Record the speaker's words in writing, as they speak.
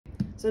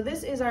So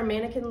this is our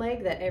mannequin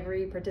leg that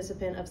every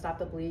participant of Stop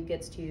the Bleed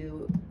gets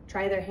to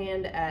try their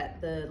hand at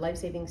the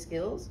life-saving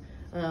skills.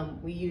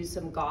 We use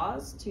some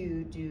gauze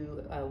to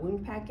do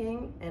wound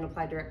packing and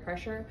apply direct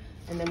pressure.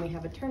 And then we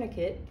have a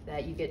tourniquet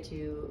that you get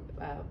to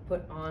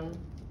put on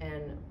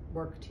and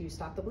work to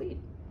stop the bleed.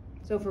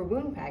 So for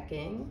wound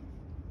packing,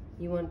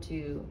 you want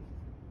to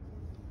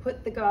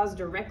put the gauze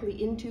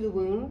directly into the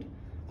wound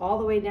all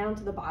the way down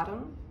to the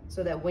bottom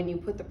so that when you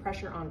put the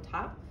pressure on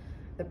top,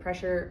 the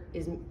pressure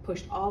is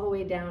pushed all the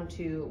way down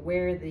to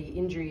where the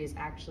injury is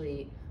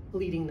actually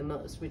bleeding the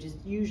most, which is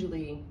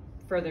usually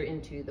further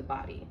into the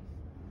body.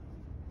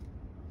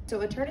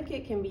 So a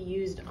tourniquet can be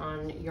used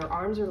on your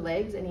arms or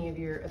legs, any of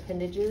your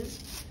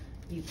appendages.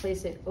 You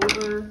place it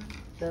over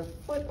the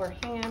foot or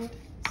hand,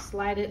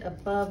 slide it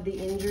above the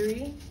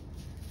injury,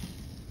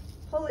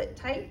 pull it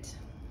tight,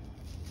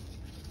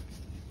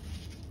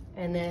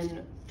 and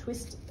then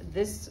twist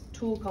this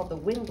tool called the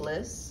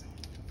windlass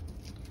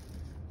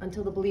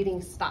until the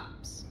bleeding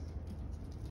stops.